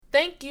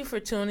Thank you for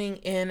tuning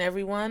in,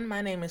 everyone.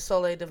 My name is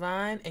Soleil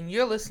Divine, and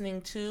you're listening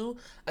to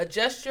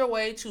Adjust Your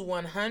Way to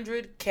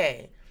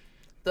 100K,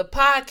 the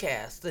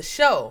podcast, the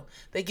show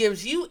that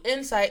gives you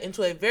insight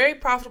into a very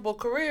profitable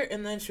career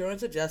in the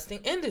insurance adjusting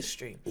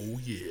industry. Oh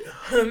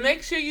yeah.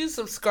 Make sure you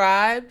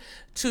subscribe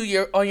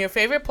to on your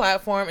favorite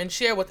platform and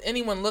share with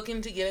anyone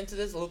looking to get into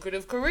this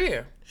lucrative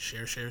career.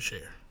 Share.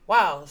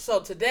 Wow, so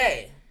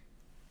today,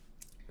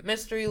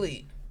 Mr.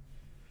 Elite,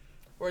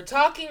 we're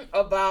talking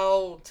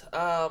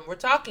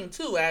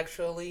to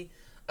actually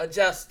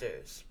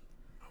adjusters.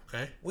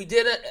 Okay. We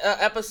did an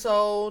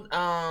episode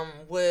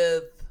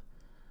with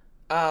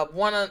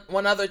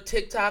one other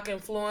TikTok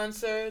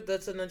influencer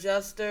that's an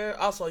adjuster,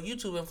 also a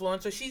YouTube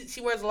influencer. She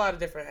wears a lot of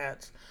different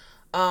hats.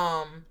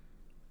 And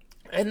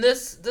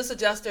this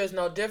adjuster is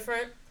no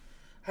different.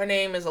 Her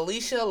name is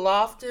Alicia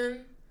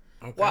Lofton.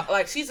 Okay.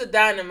 Like, she's a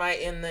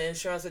dynamite in the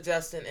insurance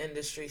adjusting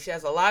industry. She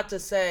has a lot to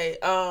say.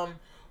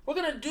 We're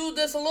going to do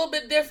this a little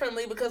bit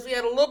differently because we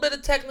had a little bit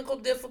of technical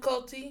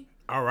difficulty.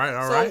 All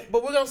right.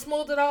 But we're going to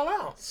smooth it all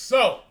out.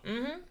 So,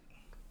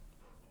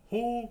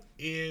 who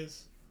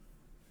is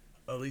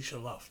Alicia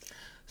Lofton?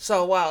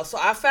 So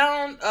I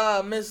found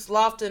Miss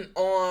Lofton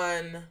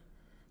on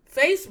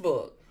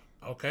Facebook.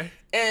 Okay.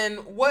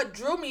 And what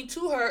drew me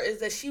to her is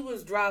that she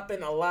was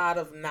dropping a lot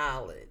of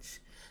knowledge.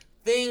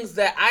 Things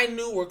that I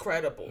knew were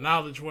credible.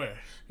 Knowledge where?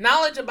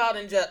 Knowledge about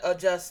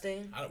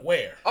adjusting.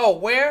 Where? Oh,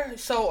 where?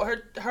 So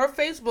her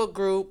Facebook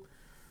group,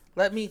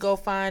 let me go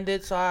find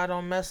it so I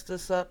don't mess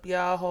this up,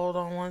 y'all. Hold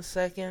on one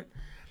second.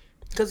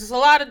 Because it's a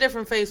lot of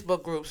different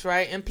Facebook groups,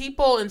 right? And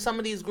people in some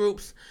of these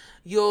groups,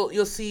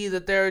 you'll see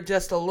that they're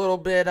just a little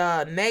bit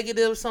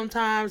negative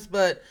sometimes.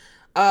 But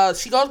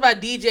she goes by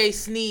DJ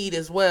Sneed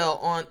as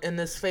well in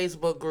this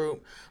Facebook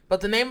group.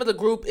 But the name of the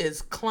group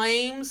is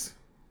Claims,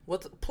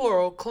 with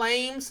plural,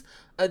 Claims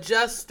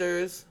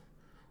Adjusters,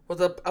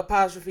 with a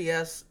apostrophe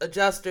S,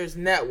 Adjusters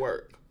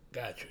Network.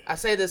 Gotcha. I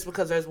say this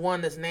because there's one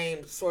that's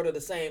named sort of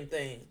the same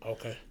thing.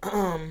 Okay.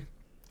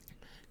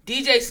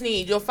 DJ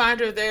Sneed, you'll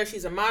find her there.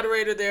 She's a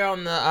moderator there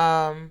on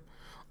the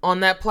on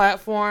that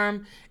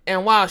platform,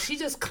 and wow, she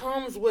just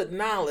comes with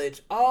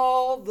knowledge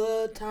all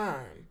the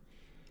time.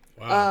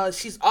 Wow.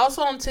 She's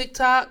also on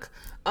TikTok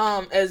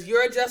as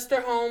Your Adjuster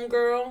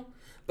Homegirl,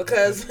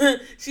 because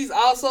she's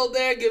also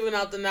there giving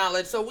out the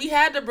knowledge. So we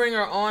had to bring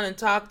her on and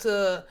talk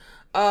to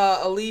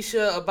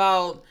Alicia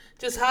about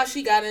just how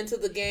she got into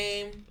the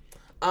game.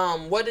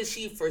 What does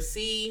she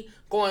foresee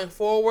going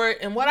forward?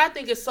 And what I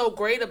think is so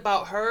great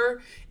about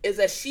her is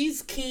that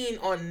she's keen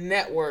on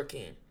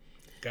networking.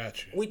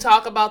 Gotcha. We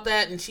talk about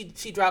that, and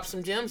she drops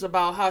some gems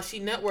about how she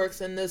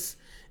networks in this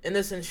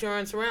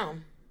insurance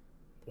realm.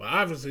 Well,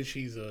 obviously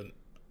she's a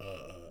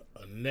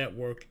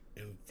network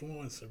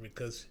influencer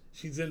because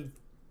she's in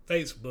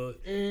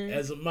Facebook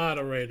as a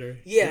moderator,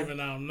 giving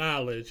out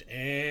knowledge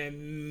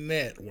and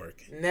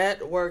networking.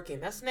 Networking.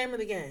 That's the name of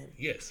the game.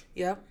 Yes.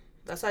 Yep.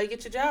 That's how you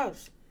get your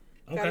jobs.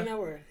 Okay. Gotta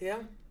network. Yeah.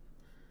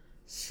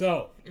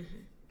 So,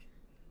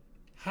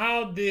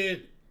 how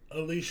did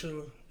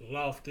Alicia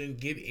Lofton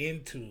get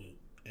into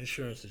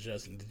insurance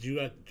adjusting? Did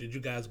you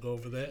guys go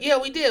over that? Yeah,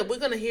 we did. We're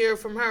gonna hear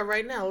from her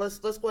right now. Let's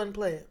go ahead and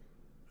play it.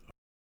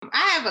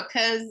 I have a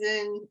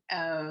cousin.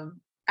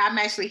 I'm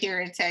actually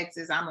here in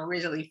Texas. I'm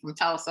originally from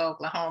Tulsa,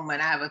 Oklahoma,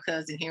 and I have a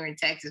cousin here in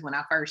Texas. When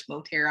I first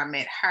moved here, I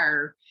met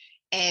her.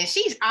 And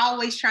she's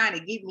always trying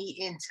to get me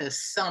into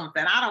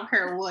something. I don't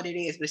care what it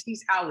is, but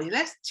she's always,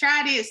 let's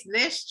try this,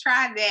 let's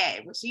try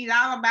that. But she's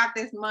all about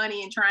this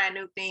money and trying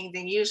new things.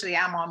 And usually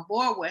I'm on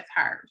board with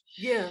her.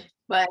 Yeah.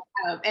 But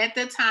at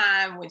the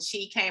time when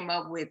she came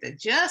up with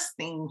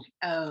adjusting,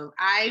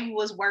 I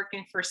was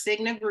working for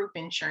Cigna Group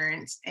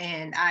Insurance,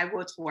 and I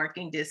was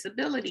working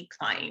disability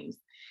claims.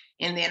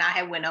 And then I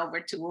had went over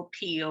to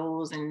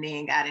appeals and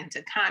then got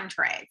into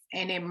contracts.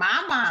 And in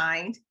my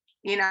mind,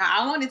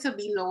 I wanted to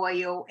be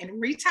loyal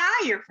and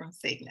retire from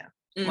Cigna.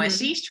 When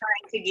she's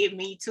trying to get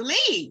me to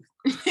leave.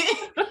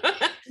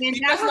 And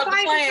you messing up the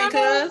plan,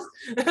 cuz.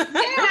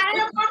 I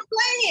have my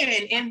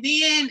plan. And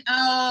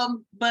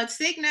then, but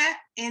Cigna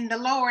and the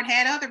Lord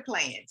had other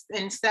plans.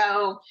 And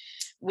so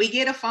we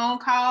get a phone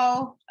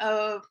call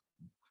of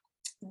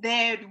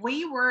that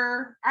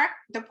our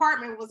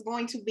department was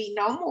going to be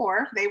no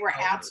more. They were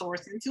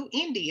outsourcing to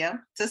India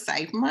to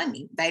save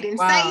money. They didn't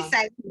say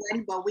save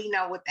money, but we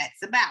know what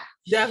that's about.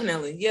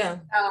 Definitely, yeah.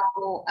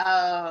 So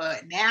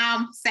now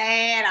I'm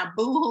sad. I'm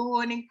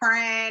boo-hooing and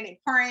crying and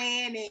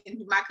praying.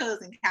 And my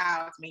cousin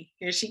calls me.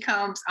 Here she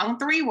comes on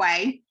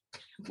three-way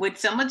with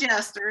some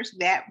adjusters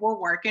that were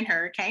working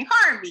Hurricane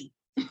Harvey.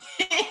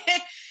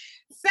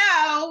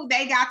 So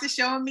they got to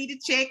showing me the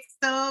check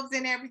stubs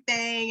and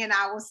everything, and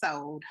I was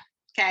sold.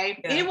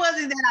 Okay. Yeah. It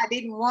wasn't that I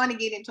didn't want to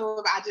get into it,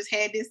 but I just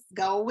had this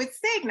goal with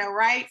Cigna,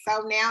 right?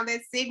 So now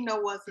that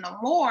Cigna was no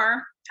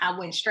more, I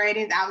went straight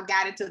in. I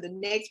got into the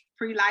next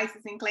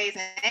pre-licensing class.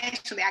 And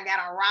actually, I got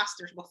on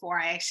rosters before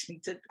I actually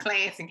took the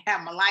class and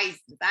got my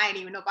license. I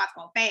didn't even know if I was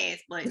going to pass,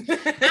 but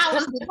I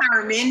was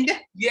determined.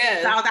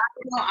 Yes. So I was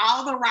on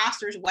all the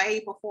rosters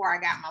way before I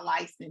got my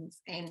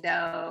license. And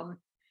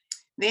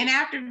Then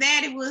after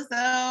that, it was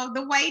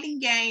the waiting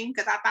game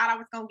because I thought I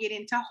was going to get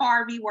into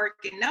Harvey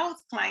working those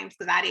claims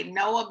because I didn't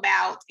know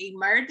about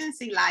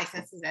emergency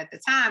licenses at the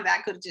time. That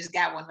I could have just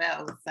got one of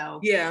those. So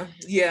yeah.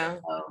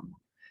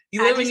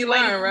 You live and you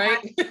learn, right?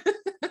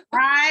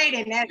 Right.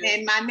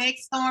 And my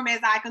next storm, as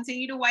I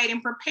continue to wait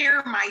and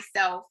prepare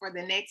myself for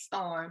the next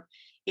storm,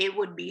 it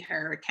would be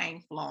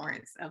Hurricane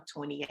Florence of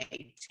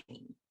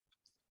 2018.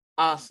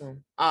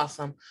 Awesome.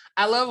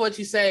 I love what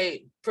you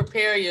say,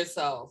 prepare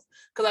yourself.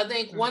 Because I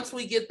think once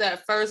we get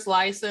that first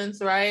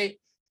license, right,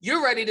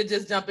 you're ready to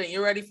just jump in.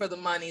 You're ready for the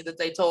money that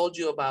they told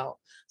you about.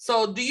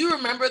 So do you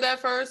remember that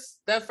first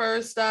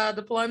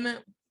deployment?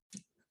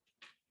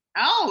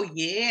 Oh,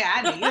 yeah,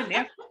 I do. You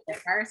never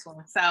that first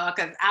one. So,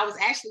 because I was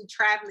actually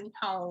traveling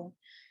home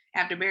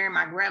after burying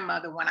my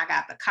grandmother when I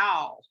got the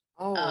call.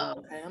 Oh,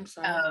 okay. I'm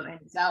sorry.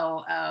 And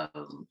so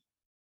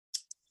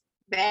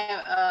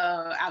that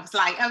I was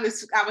like, I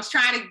was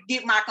trying to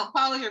get my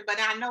composure, but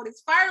I know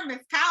this firm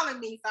is calling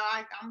me, so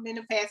I'm in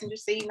the passenger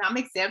seat and I'm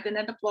accepting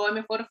a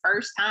deployment for the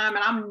first time,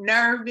 and I'm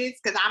nervous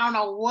because I don't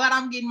know what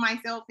I'm getting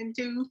myself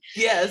into.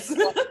 Yes.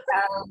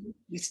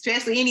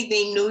 Especially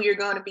anything new, you're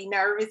going to be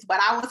nervous, but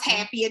I was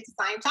happy at the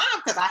same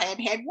time because I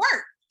had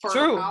work for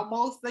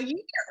almost a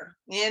year,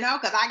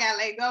 because I got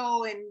let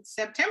go in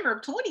September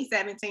of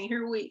 2017.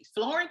 Here we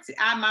Florence.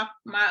 My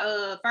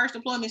first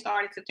deployment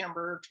started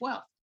September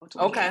 12th.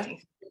 Okay.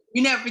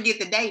 You never forget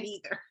the date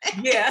either.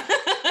 Yeah.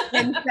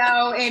 and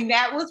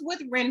that was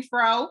with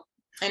Renfro,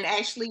 and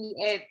actually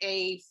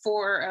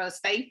for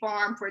State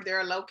Farm for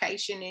their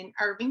location in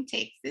Irving,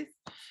 Texas.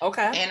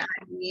 Okay. And I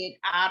did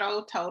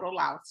auto total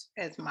loss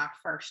as my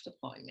first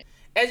deployment.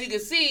 As you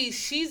can see,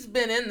 she's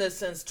been in this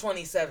since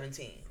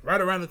 2017. Right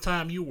around the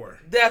time you were.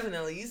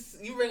 Definitely.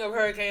 You bring up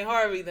Hurricane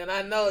Harvey, then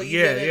I know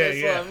you've been in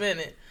this for a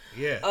minute.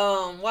 Yeah.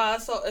 Wow,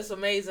 so it's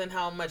amazing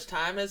how much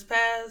time has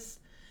passed.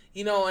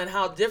 And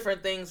how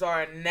different things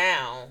are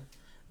now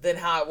than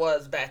how it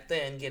was back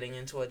then getting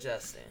into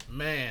adjusting.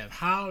 Man,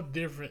 how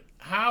different,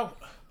 how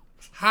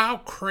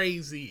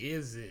crazy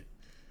is it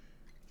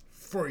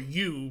for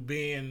you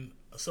being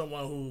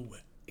someone who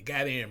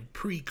got in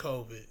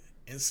pre-COVID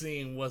and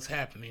seeing what's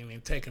happening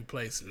and taking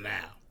place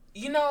now?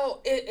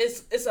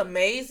 It's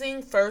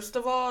amazing, first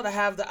of all, to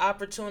have the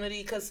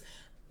opportunity, because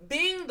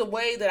being the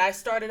way that I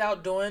started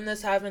out doing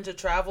this, having to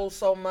travel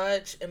so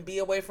much and be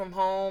away from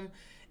home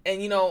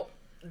and,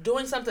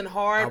 doing something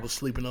hard. I was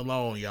sleeping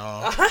alone,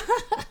 y'all.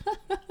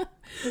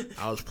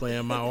 I was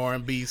playing my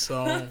R&B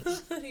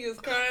songs. He was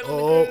crying.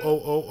 Oh.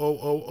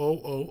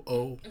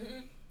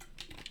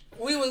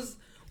 We was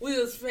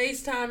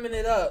FaceTiming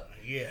it up.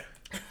 Yeah.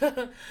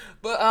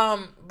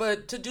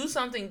 But to do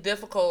something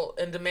difficult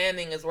and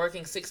demanding is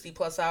working 60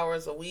 plus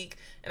hours a week.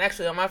 And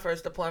actually on my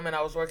first deployment,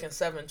 I was working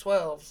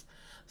 7/12s.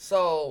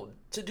 So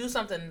to do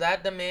something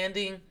that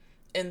demanding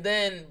and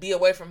then be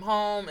away from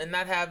home and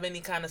not have any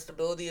kind of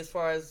stability as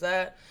far as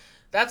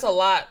that's a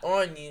lot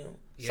on you.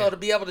 Yeah. So to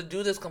be able to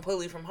do this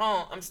completely from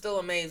home, I'm still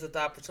amazed at the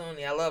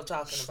opportunity. I love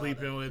talking about it.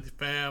 Sleeping with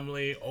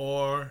family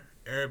or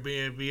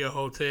Airbnb or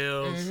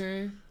hotels,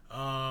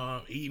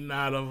 eating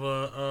out of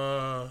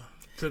a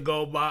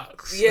to-go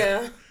box.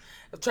 Yeah.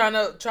 Trying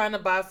to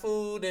buy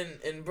food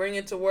and bring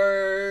it to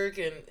work,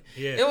 and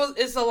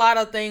it's a lot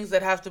of things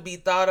that have to be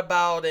thought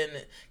about and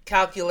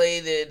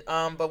calculated.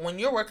 But when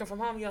you're working from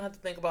home, you don't have to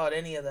think about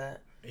any of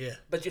that. Yeah.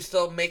 But you're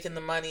still making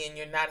the money, and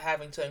you're not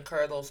having to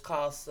incur those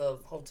costs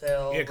of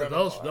hotel. Yeah,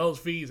 because those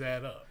fees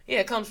add up.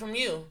 Yeah, it comes from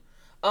you.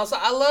 So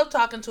I love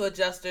talking to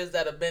adjusters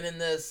that have been in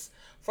this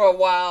for a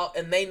while,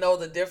 and they know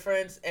the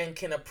difference and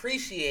can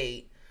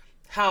appreciate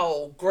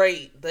how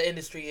great the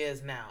industry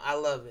is now. I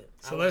love it.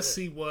 So let's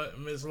see what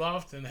Ms.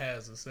 Lofton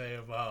has to say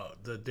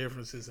about the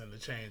differences and the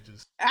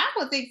changes. I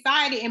was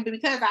excited, and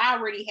because I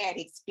already had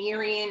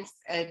experience,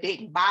 it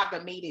didn't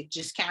bother me to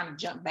just kind of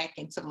jump back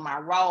into my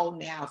role.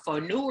 Now, for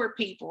newer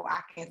people,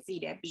 I can see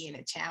that being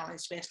a challenge,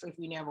 especially if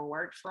you never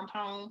worked from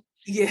home.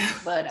 Yeah.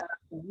 But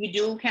you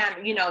do kind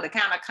of, the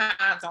kind of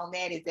cons on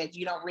that is that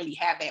you don't really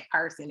have that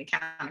person to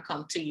kind of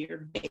come to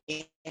your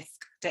desk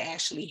to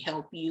actually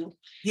help you.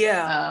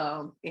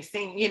 Yeah. It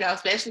seems,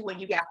 especially when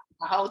you got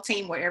a whole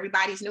team where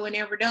everybody's new and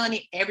never done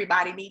it,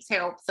 everybody needs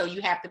help. So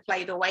you have to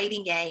play the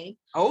waiting game.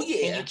 Oh,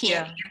 yeah. And you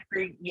can't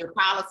answer your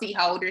policy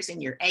holders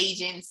and your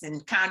agents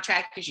and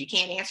contractors. You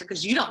can't answer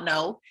because you don't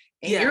know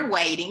and you're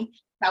waiting.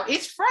 So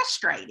it's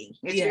frustrating.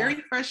 It's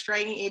very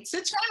frustrating. It's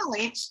a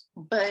challenge.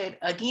 But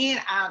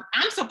again,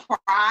 I'm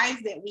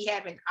surprised that we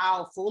haven't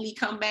all fully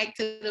come back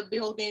to the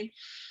building.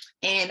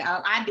 And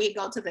I did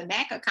go to the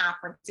NACA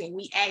conference, and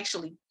we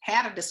actually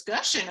had a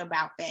discussion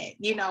about that,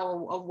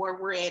 of where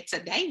we're at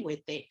today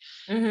with it.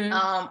 Mm-hmm.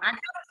 I kind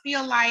of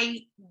feel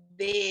like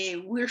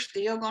that we're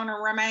still going to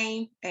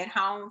remain at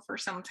home for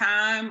some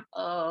time.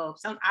 I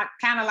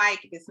kind of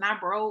like, if it's not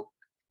broke,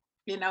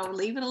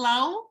 leave it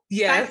alone.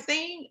 Type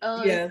thing.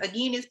 Again,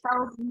 it's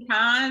pros and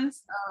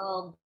cons.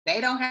 They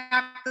don't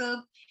have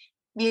to,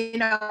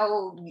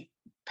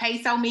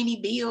 pay so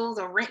many bills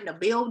or renting a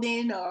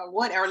building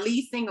or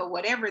leasing or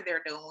whatever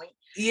they're doing.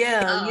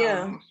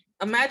 Yeah.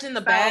 Imagine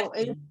the bad.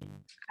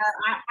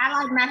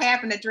 I like not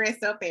having to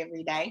dress up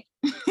every day.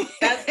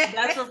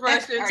 That's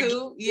refreshing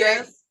too.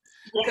 Yes,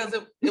 because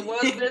it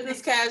was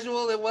business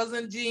casual. It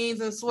wasn't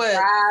jeans and sweats.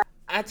 Right.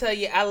 I tell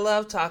you, I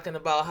love talking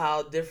about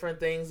how different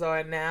things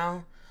are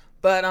now.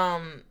 But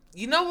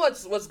you know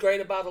what's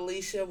great about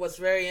Alicia? What's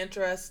very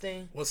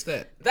interesting? What's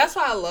that? That's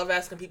why I love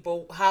asking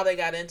people how they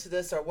got into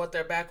this or what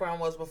their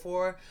background was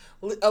before.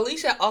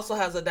 Alicia also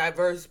has a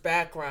diverse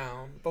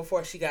background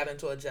before she got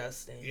into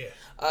adjusting.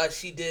 Yeah.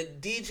 She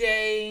did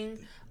DJing.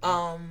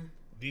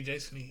 DJ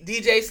Sneed.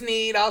 DJ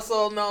Sneed,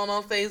 also known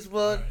on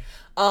Facebook.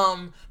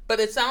 Right. But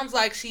it sounds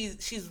like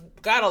she's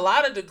got a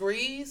lot of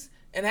degrees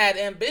and had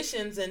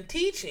ambitions in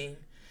teaching.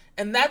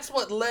 And that's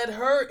what led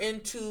her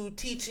into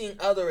teaching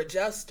other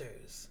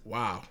adjusters.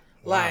 Wow.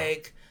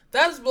 Like,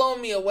 that's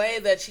blown me away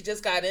that she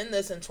just got in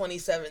this in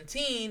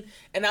 2017,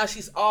 and now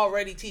she's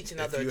already teaching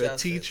other adjusters.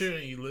 If you're a teacher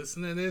and you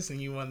listen to this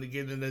and you want to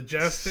get an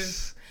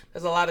adjuster,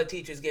 there's a lot of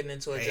teachers getting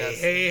into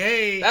adjusting.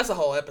 Hey. That's a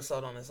whole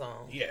episode on its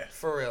own. Yeah.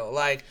 For real.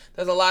 Like,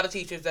 there's a lot of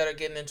teachers that are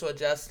getting into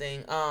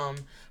adjusting.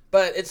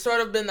 But it's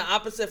sort of been the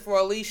opposite for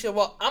Alicia.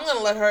 Well, I'm going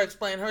to let her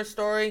explain her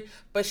story,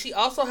 but she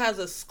also has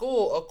a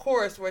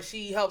course where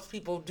she helps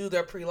people do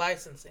their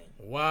pre-licensing.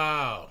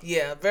 Wow.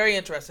 Yeah, very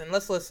interesting.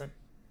 Let's listen.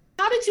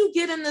 How did you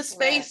get in this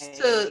space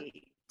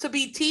to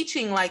be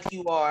teaching like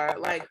you are?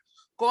 Like,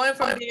 going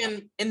from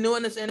being new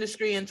in this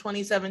industry in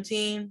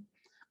 2017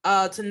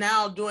 to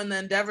now doing the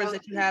endeavors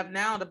that you have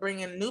now to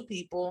bring in new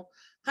people.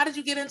 How did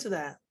you get into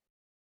that?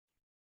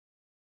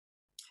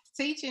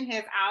 Teaching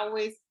has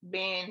always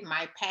been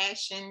my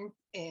passion,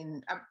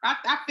 and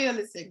I feel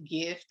it's a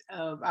gift.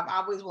 I've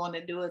always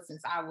wanted to do it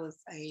since I was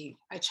a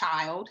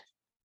child,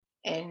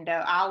 and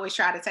I always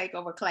try to take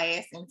over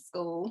class in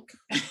school.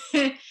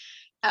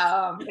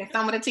 And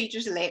some of the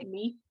teachers let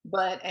me,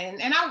 and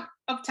I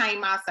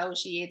obtained my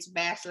associates,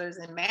 bachelors,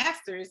 and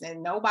masters,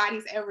 and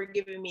nobody's ever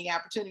given me the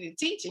opportunity to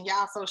teach. And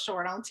y'all so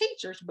short on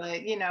teachers, but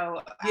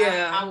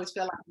I always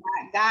feel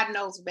like God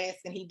knows best,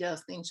 and He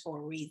does things for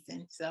a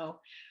reason.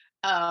 So.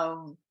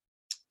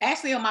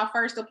 Actually, on my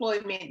first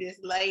deployment, this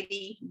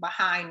lady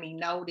behind me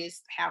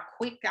noticed how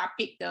quick I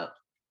picked up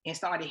and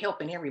started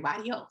helping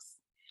everybody else.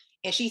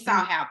 And she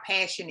saw how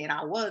passionate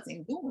I was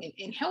in doing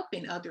and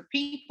helping other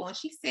people. And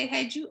she said,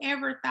 "Had you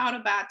ever thought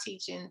about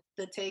teaching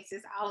the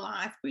Texas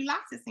Outline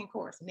pre-licensing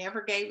course?"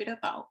 Never gave it a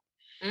thought.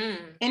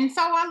 And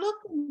so I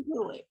looked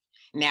into it.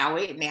 Now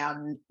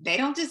they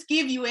don't just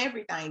give you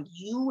everything.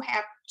 You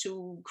have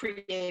to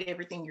create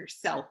everything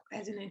yourself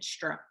as an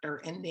instructor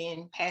and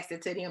then pass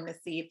it to them to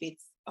see if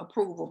it's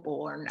approvable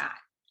or not.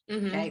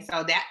 Okay,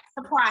 so that's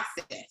the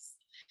process.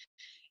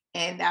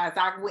 And as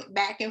I went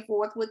back and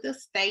forth with the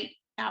state,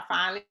 I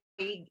finally,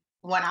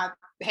 when I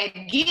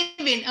had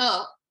given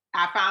up,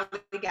 I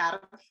finally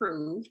got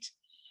approved.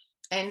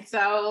 And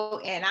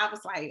I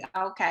was like,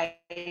 okay,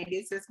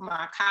 this is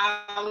my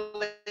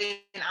calling.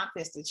 I'm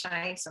supposed to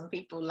change some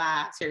people's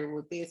lives here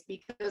with this,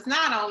 because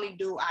not only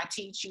do I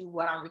teach you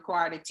what I'm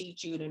required to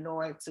teach you in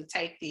order to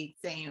take the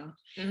exam,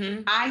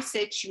 I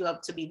set you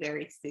up to be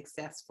very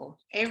successful.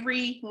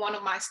 Every one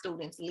of my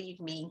students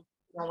leave me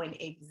knowing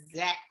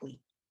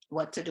exactly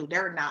what to do.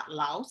 They're not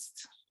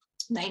lost.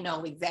 They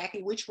know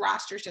exactly which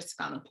roster's just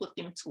going to put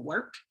them to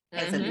work.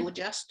 As a new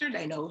adjuster,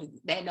 they know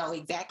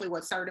exactly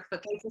what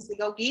certifications to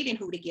go get and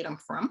who to get them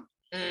from.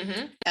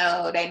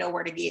 They know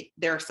where to get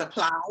their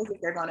supplies if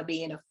they're going to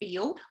be in a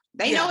field.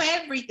 They know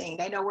everything.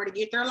 They know where to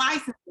get their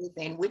licenses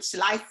and which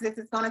license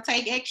is going to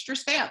take extra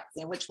steps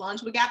and which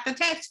ones we got the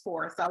test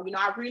for. So,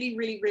 I really,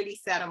 really,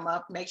 really set them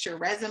up, make sure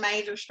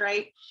resumes are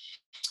straight.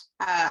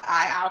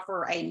 I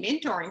offer a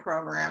mentoring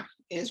program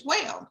as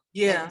well.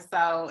 Yeah.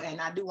 And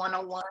I do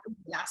one-on-one,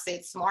 and I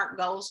set SMART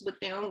goals with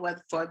them,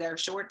 whether for their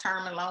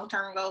short-term and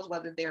long-term goals,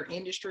 whether they're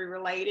industry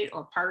related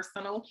or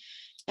personal,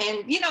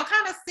 and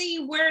kind of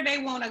see where they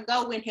want to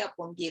go and help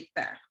them get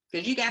there.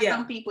 Because you got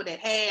some people that,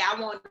 hey, I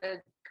want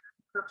to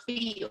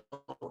field.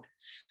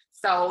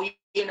 So,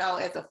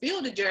 as a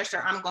field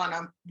adjuster, I'm going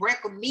to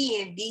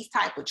recommend these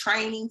type of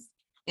trainings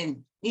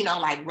and,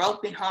 like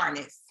rope and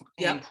harness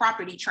and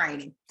property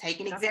training,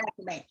 taking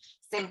examination,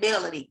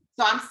 stability.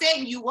 So I'm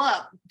setting you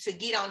up to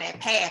get on that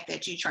path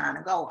that you're trying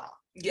to go on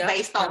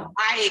based on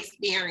my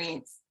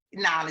experience,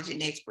 knowledge,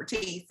 and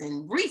expertise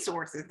and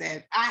resources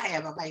that I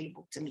have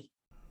available to me.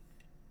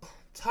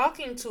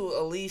 Talking to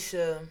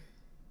Alicia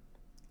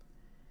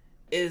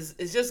is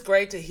just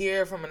great to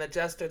hear from an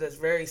adjuster that's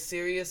very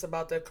serious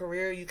about their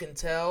career. You can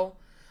tell.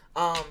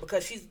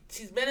 Because she's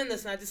been in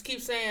this, and I just keep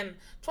saying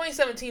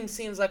 2017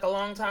 seems like a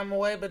long time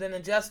away, but in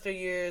adjuster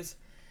years,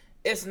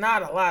 it's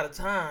not a lot of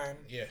time.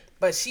 Yeah.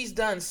 But she's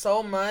done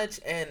so much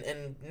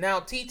and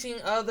now teaching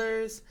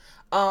others.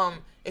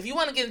 If you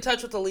want to get in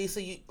touch with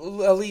Alicia, you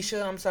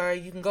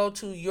can go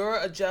to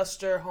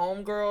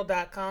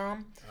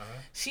youradjusterhomegirl.com.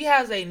 She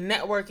has a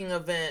networking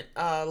event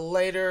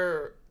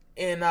later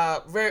in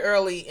very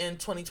early in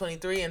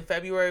 2023, in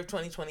February of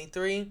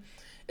 2023.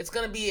 It's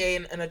going to be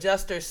an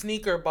adjuster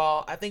sneaker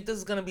ball. I think this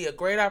is going to be a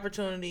great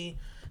opportunity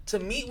to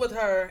meet with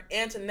her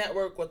and to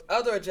network with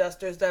other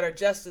adjusters that are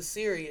just as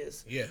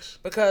serious. Yes.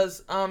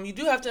 Because you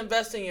do have to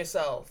invest in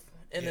yourself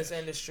in this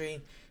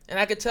industry. And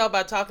I could tell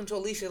by talking to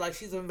Alicia, like,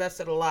 she's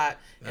invested a lot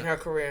in her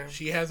career.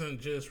 She hasn't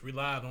just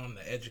relied on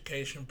the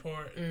education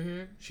part.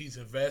 Mm-hmm. She's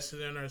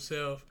invested in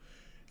herself.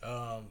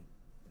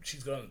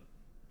 She's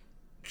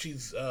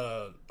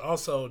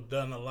also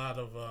done a lot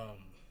of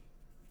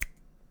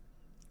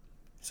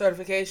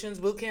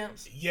certifications, boot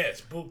camps. Yes,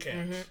 boot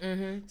camps. Mm-hmm,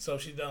 mm-hmm. So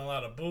she's done a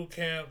lot of boot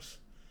camps.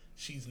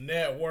 She's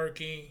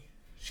networking.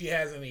 She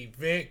has an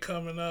event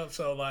coming up.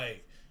 So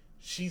like,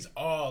 she's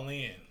all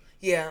in.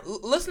 Yeah,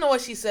 listen to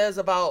what she says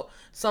about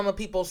some of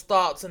people's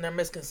thoughts and their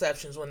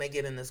misconceptions when they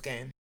get in this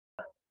game.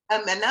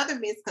 Another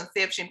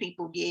misconception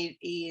people get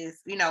is,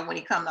 when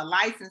it comes to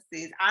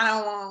licenses, I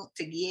don't want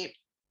to get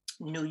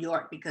New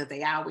York because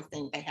they always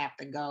think they have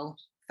to go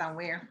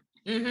somewhere.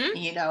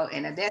 Mm-hmm.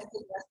 And a desk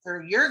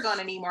adjuster, you're going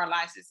to need more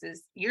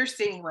licenses. You're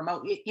sitting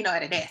remote,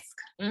 at a desk,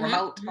 Mm-hmm.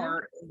 remote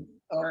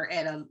or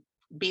at a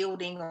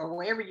building or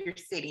wherever you're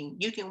sitting.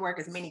 You can work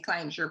as many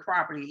claims you're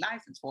properly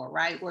licensed for,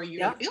 right? Where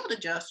you're a field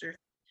adjuster,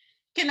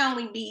 can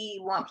only be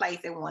one place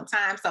at one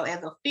time. So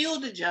as a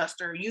field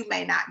adjuster, you're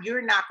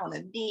not going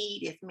to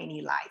need as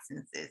many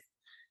licenses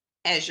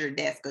as your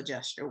desk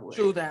adjuster would.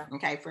 True that.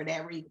 Okay, for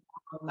that reason,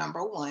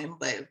 number one.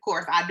 But of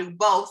course, I do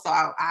both. So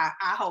I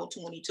hold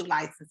 22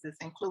 licenses,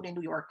 including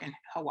New York and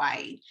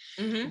Hawaii.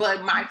 Mm-hmm.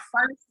 But my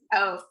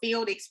first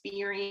field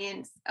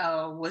experience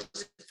was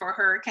for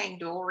Hurricane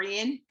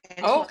Dorian in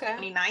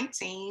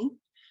 2019.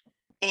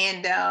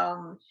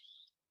 And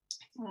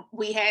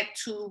we had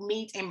to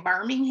meet in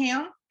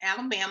Birmingham,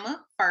 Alabama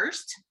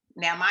first.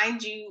 Now,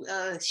 mind you,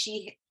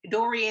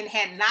 Dorian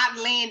had not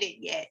landed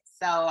yet.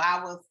 So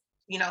I was,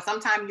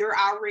 sometimes you're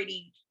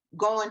already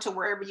going to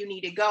wherever you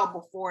need to go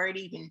before it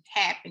even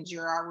happens.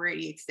 You're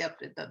already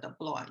accepted the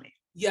deployment.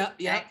 Yeah,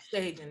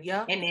 staging,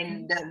 yeah. And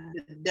then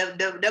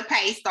the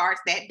pay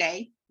starts that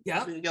day.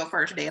 Yeah. Your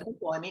first day of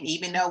deployment,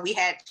 even though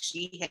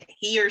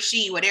he or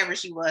she, whatever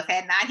she was,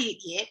 had not hit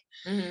yet.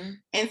 Mm-hmm.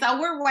 And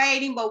so we're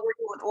waiting, but we're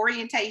doing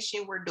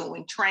orientation, we're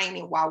doing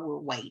training while we're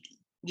waiting,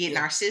 getting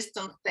our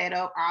system set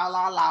up, all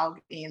our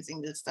logins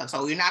and good stuff.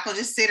 So you're not gonna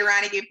just sit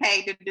around and get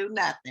paid to do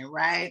nothing,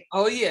 right?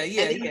 Oh yeah.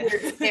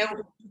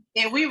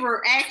 And we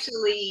were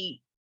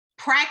actually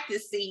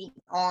practicing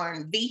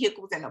on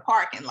vehicles in the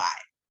parking lot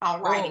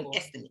on writing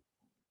estimates.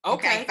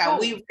 Okay, so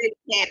we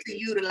really had to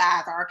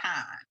utilize our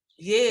time.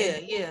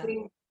 Yeah.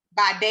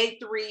 By day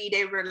 3,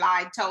 they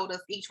told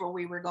us each where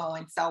we were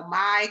going. So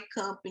my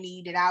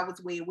company that I was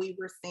with, we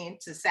were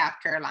sent to South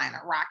Carolina,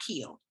 Rock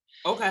Hill.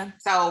 Okay.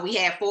 So we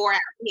had 4 hours.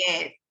 We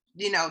had,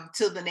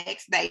 till the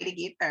next day to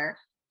get there.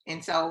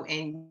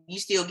 And you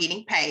still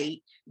getting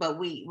paid, but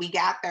we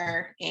got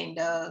there and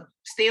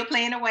still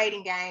playing a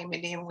waiting game.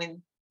 And then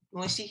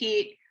when she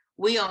hit,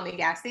 we only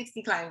got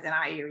 60 claims in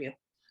our area.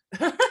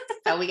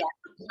 So we got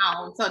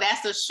home. So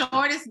that's the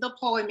shortest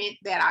deployment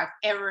that I've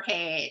ever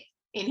had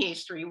in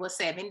history, was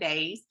 7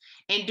 days.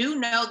 And do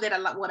know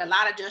that what a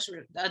lot of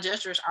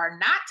adjusters are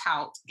not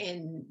taught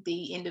in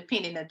the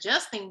independent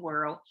adjusting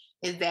world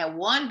is that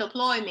one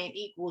deployment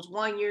equals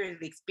 1 year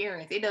of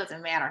experience. It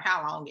doesn't matter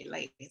how long it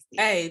lasts.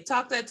 Hey,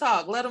 talk that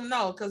talk. Let them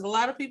know, because a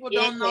lot of people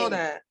don't know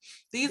that.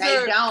 They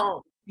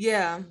don't.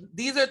 Yeah,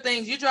 these are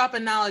things you're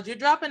dropping knowledge. You're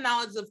dropping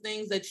knowledge of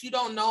things that you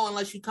don't know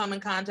unless you come in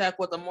contact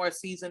with a more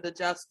seasoned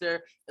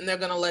adjuster, and they're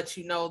going to let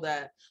you know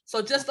that.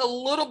 So just a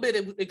little bit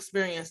of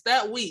experience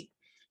that week.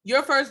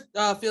 Your first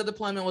field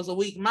deployment was a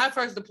week. My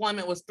first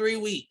deployment was 3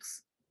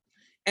 weeks.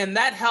 And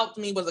that helped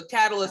me, was a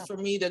catalyst for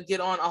me to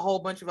get on a whole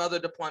bunch of other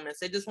deployments.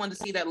 They just wanted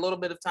to see that little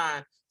bit of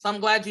time. So I'm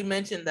glad you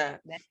mentioned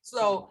that.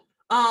 So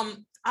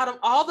out of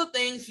all the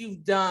things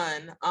you've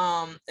done,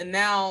 and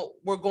now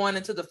we're going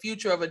into the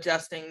future of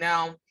adjusting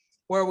now,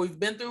 where we've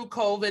been through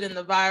COVID and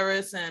the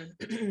virus and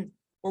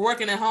we're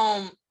working at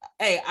home.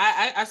 Hey,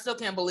 I still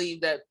can't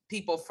believe that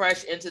people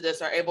fresh into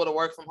this are able to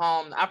work from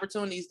home. The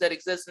opportunities that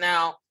exist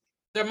now,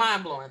 they're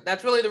mind-blowing.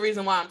 That's really the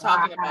reason why I'm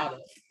talking about it.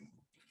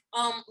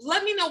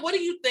 Let me know, what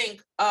do you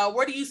think?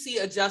 Where do you see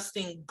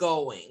adjusting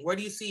going? Where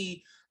do you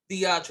see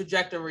the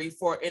trajectory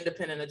for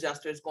independent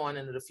adjusters going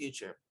into the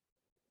future?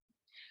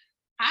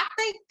 I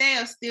think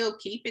they'll still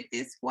keep it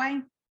this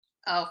way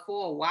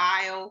for a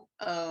while.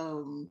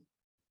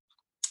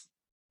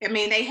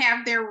 They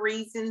have their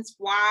reasons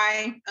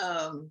why.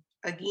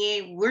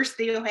 Again, we're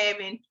still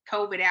having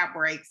COVID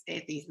outbreaks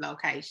at these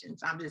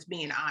locations. I'm just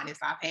being honest.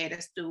 I've had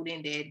a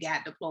student that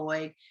got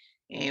deployed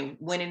and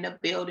went in the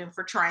building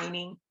for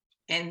training,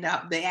 and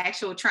the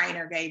actual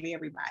trainer gave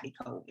everybody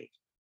COVID.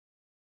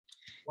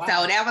 Wow.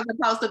 So that was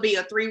supposed to be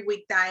a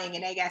 3-week thing,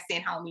 and they got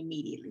sent home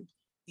immediately.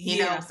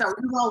 So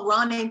we're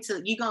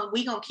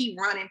gonna keep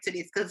running to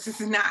this because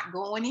it's not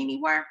going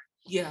anywhere.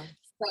 Yeah.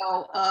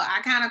 So I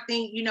kind of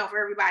think, for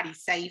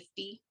everybody's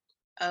safety,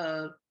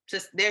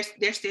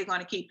 they're still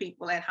going to keep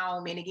people at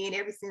home. And again,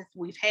 ever since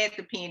we've had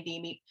the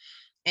pandemic,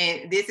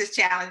 and this is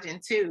challenging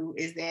too,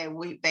 is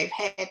that they've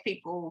had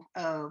people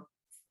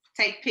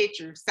take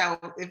pictures. So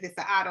if it's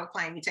an auto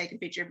claim, you take a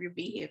picture of your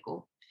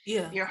vehicle,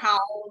 your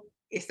home,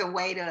 it's a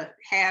way to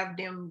have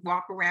them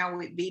walk around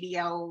with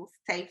videos,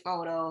 take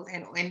photos,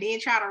 and then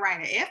try to write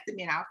an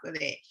estimate off of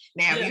that.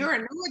 Now, if you're a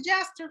new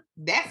adjuster,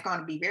 that's going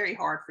to be very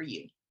hard for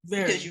you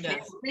because you've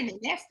never written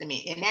an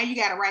estimate, and now you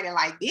got to write it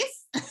like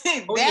this.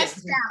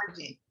 That's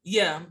challenging.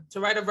 Yeah, to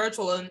write a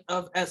virtual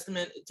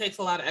estimate, it takes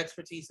a lot of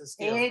expertise and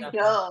skills. It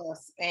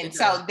does, and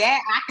so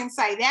that I can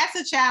say that's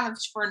a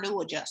challenge for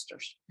new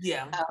adjusters.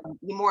 Yeah,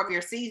 more of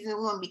your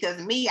seasoned one,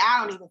 because me,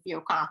 I don't even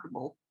feel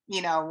comfortable,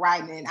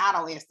 writing an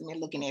auto estimate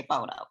looking at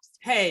photos.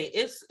 Hey,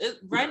 it's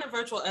writing a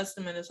virtual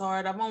estimate is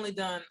hard. I've only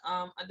done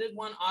I did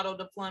one auto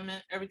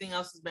deployment. Everything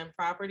else has been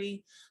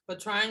property. But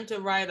trying to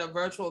write a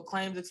virtual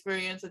claims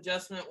experience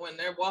adjustment when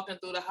they're walking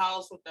through the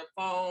house with their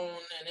phone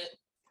and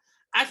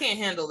I can't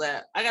handle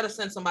that. I got to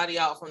send somebody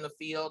out from the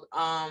field.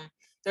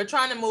 They're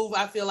trying to move,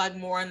 I feel like,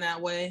 more in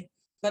that way.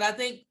 But I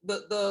think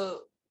the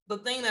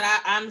thing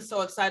that I'm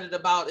so excited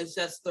about is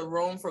just the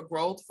room for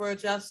growth for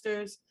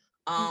adjusters.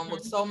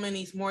 With so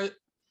many more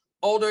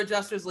older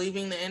adjusters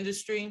leaving the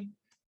industry,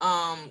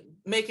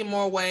 making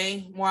more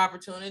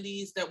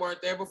opportunities that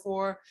weren't there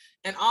before.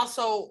 And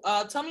also,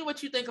 tell me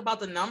what you think about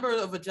the number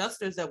of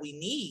adjusters that we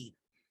need.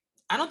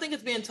 I don't think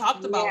it's being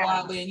talked about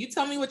widely. And you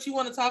tell me what you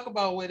want to talk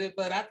about with it,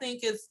 but I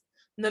think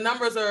the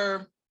numbers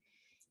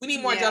we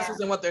need more adjusters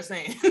than what they're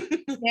saying.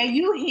 Now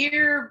you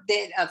hear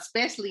that,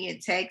 especially in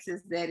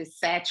Texas, that it's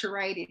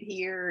saturated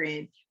here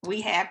and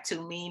we have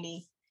too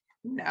many.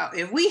 No,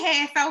 if we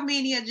had so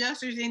many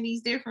adjusters in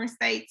these different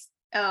states,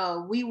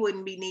 we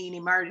wouldn't be needing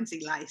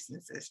emergency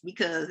licenses,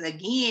 because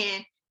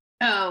again,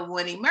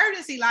 when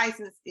emergency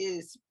license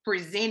is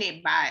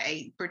presented by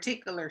a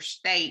particular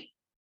state,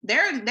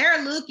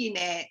 they're looking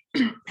at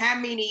how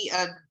many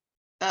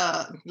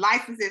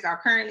licenses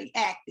are currently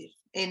active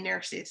in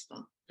their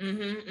system,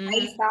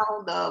 based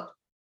on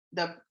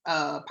the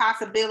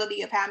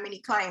possibility of how many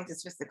claims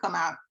is supposed to come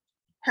out.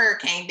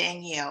 Hurricane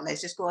Danielle,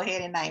 let's just go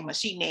ahead and name her.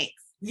 She next.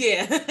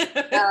 Yeah.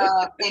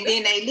 And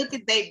then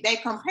they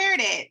compare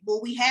that.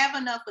 Will we have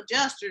enough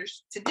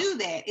adjusters to do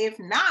that? If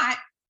not,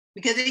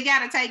 because they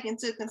got to take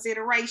into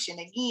consideration,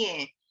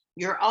 again,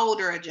 your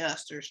older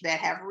adjusters that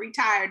have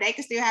retired, they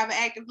can still have an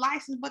active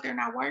license, but they're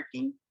not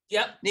working.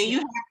 Yep. Then you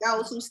have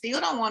those who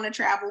still don't want to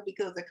travel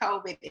because of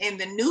COVID. And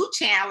the new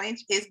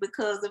challenge is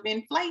because of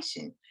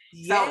inflation.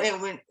 Yeah.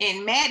 So,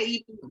 and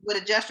Maddie with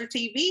Adjuster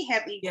TV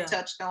have even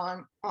touched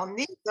on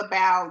this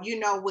about,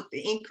 with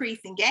the increase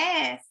in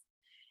gas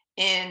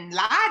and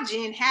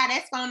lodging, how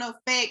that's going to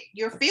affect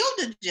your field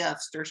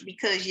adjusters,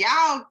 because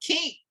y'all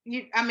can't,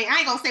 I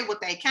ain't going to say what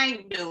they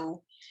can't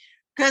do,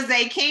 because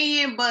they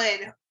can, but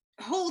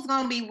who's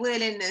going to be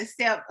willing to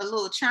accept a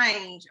little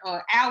change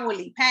or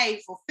hourly pay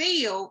for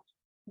field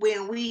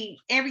when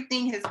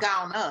everything has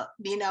gone up?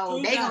 They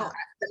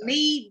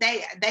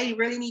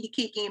really need to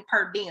kick in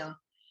per diem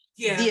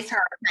this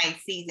hurricane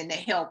season to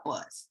help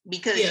us,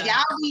 because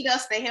y'all need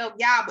us to help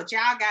y'all, but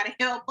y'all got to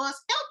help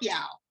us help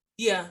y'all.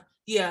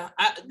 Yeah,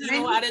 I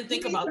didn't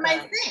think about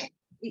that.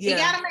 It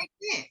gotta make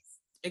sense.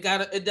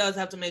 It does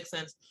have to make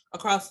sense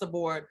across the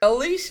board.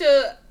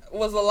 Alicia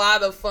was a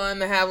lot of fun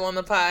to have on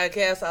the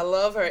podcast. I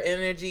love her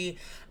energy.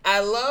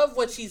 I love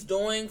what she's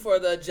doing for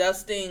the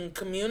adjusting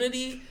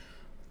community.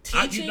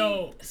 Teaching,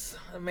 it's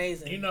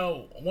amazing.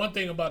 One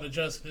thing about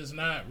adjusting is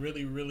not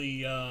really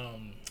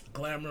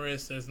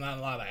glamorous. There's not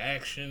a lot of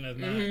action. There's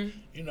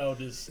not,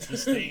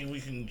 this thing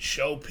we can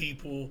show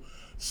people.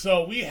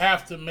 So we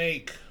have to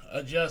make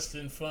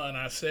adjusting fun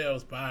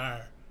ourselves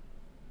by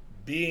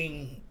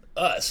being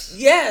us.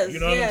 Yes.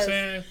 You know what I'm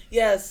saying?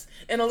 Yes.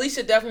 And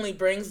Alicia definitely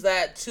brings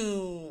that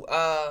to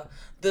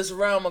this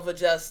realm of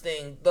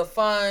adjusting. The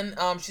fun.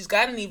 She's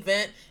got an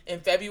event in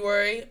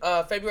February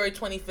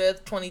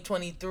 25th,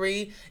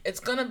 2023. It's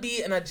going to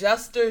be an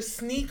adjuster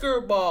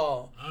sneaker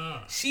ball.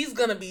 She's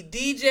going to be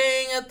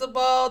DJing at the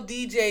ball.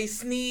 DJ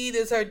Sneed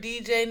is her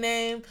DJ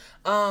name.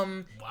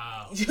 Wow.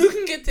 You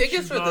can get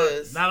tickets for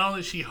this. Not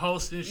only is she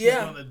hosting, she's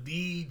going to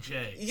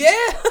DJ.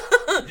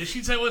 Yeah. Did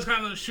she say what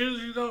kind of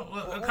shoes you go?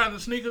 What kind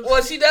of sneakers?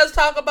 Well, she does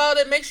talk about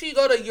it. Make sure you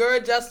go to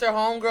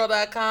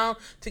youradjusterhomegirl.com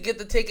to get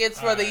the tickets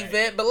for the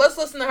event. But let's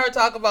listen to her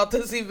talk about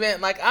this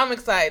event. Like, I'm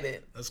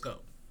excited. Let's go.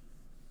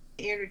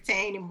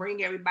 Entertain and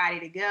bring everybody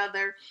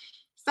together.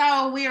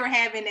 So we are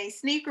having a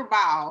sneaker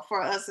ball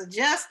for us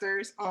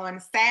adjusters on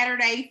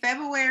Saturday,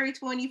 February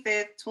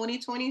 25th,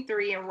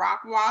 2023 in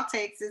Rockwall,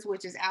 Texas,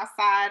 which is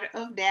outside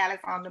of Dallas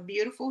on the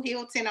beautiful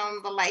Hilton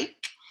on the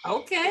lake.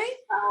 Okay.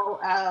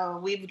 So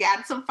we've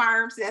got some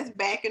firms that's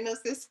backing us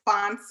as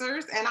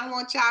sponsors, and I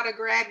want y'all to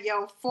grab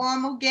your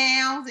formal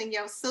gowns and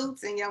your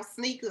suits and your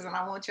sneakers, and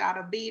I want y'all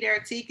to be there.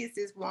 Tickets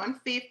is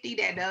 $150.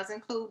 That does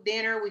include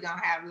dinner. We're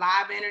gonna have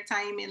live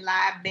entertainment,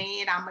 live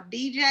band. I'm a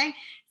DJ,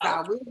 so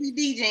I will be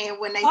DJing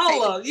when they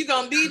take. You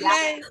gonna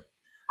DJ?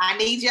 I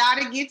need y'all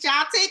to get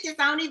y'all tickets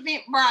on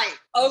Eventbrite.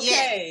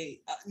 Okay,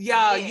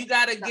 y'all, you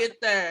gotta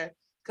get there,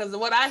 because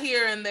what I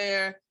hear in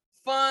there,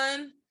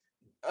 fun,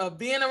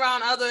 being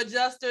around other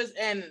adjusters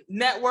and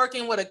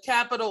networking with a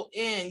capital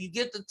N. You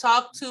get to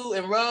talk to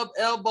and rub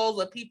elbows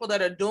with people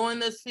that are doing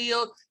this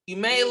field. You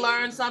may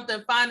learn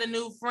something, find a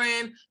new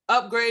friend,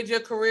 upgrade your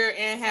career,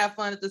 and have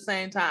fun at the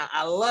same time.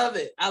 I love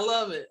it.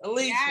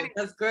 Alicia,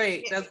 that's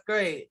great. That's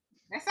great.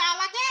 That's all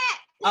I got.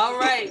 All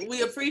right.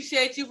 We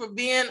appreciate you for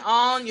being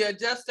on your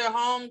Adjuster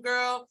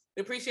Homegirl.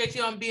 We appreciate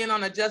you on being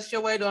on Adjust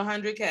Your Way to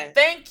 100K.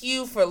 Thank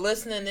you for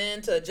listening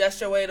in to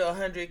Adjust Your Way to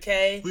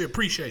 100K. We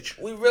appreciate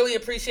you. We really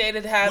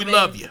appreciated having. We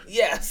love you.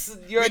 Yes,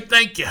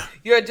 thank you.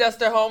 Your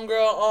Adjuster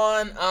Homegirl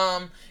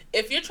on.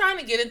 If you're trying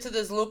to get into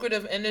this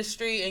lucrative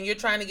industry and you're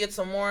trying to get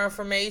some more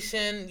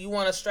information, you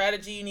want a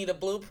strategy, you need a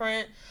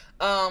blueprint,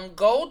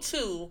 go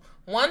to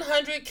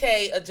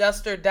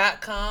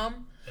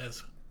 100kadjuster.com.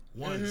 That's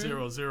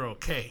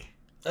 100K.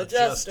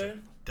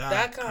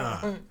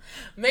 Adjuster.com.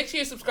 Make sure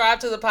you subscribe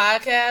to the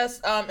podcast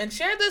and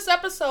share this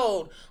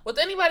episode with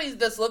anybody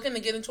that's looking to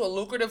get into a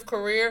lucrative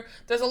career.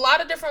 There's a lot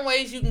of different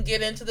ways you can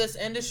get into this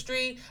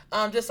industry.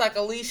 Just like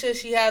Alicia,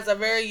 she has a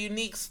very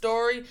unique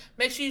story.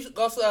 Make sure you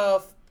go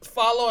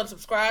follow and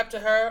subscribe to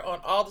her on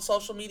all the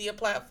social media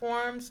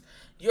platforms.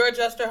 Your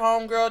Adjuster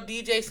Homegirl,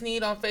 DJ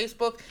Sneed on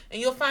Facebook,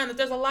 and you'll find that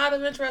there's a lot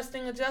of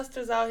interesting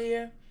adjusters out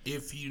here.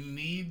 If you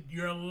need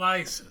your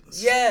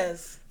license.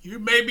 Yes. You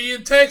may be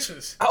in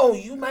Texas. Oh,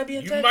 you might be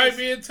in Texas. You might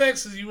be in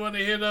Texas. You want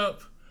to hit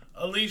up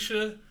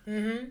Alicia.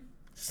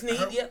 Sneed,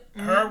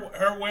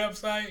 her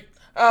website.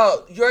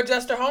 Oh,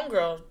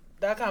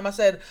 YourAdjusterHomegirl.com. I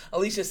said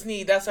Alicia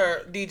Sneed. That's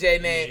her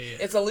DJ name.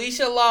 Yeah. It's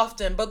Alicia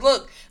Lofton. But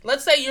look,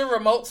 let's say you're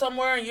remote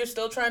somewhere and you're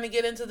still trying to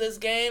get into this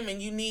game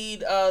and you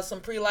need some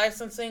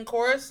pre-licensing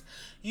course.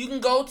 You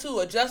can go to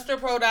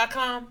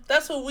AdjusterPro.com.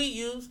 That's who we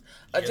use.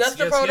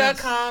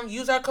 AdjusterPro.com.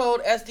 Use our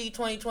code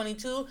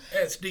SD2022.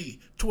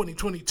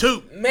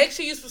 SD2022. Make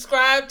sure you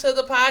subscribe to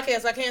the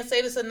podcast. I can't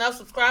say this enough.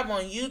 Subscribe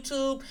on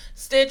YouTube,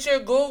 Stitcher,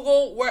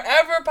 Google,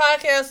 wherever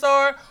podcasts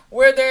are.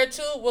 We're there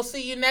too. We'll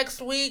see you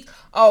next week.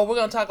 Oh, we're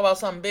going to talk about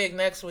something big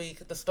next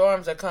week. The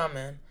storms are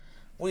coming.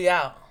 We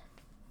out.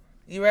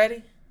 You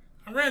ready?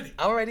 I'm ready.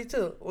 I'm ready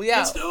too. We out.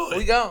 Let's do it.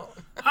 We go.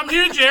 I'm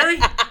here, Jerry.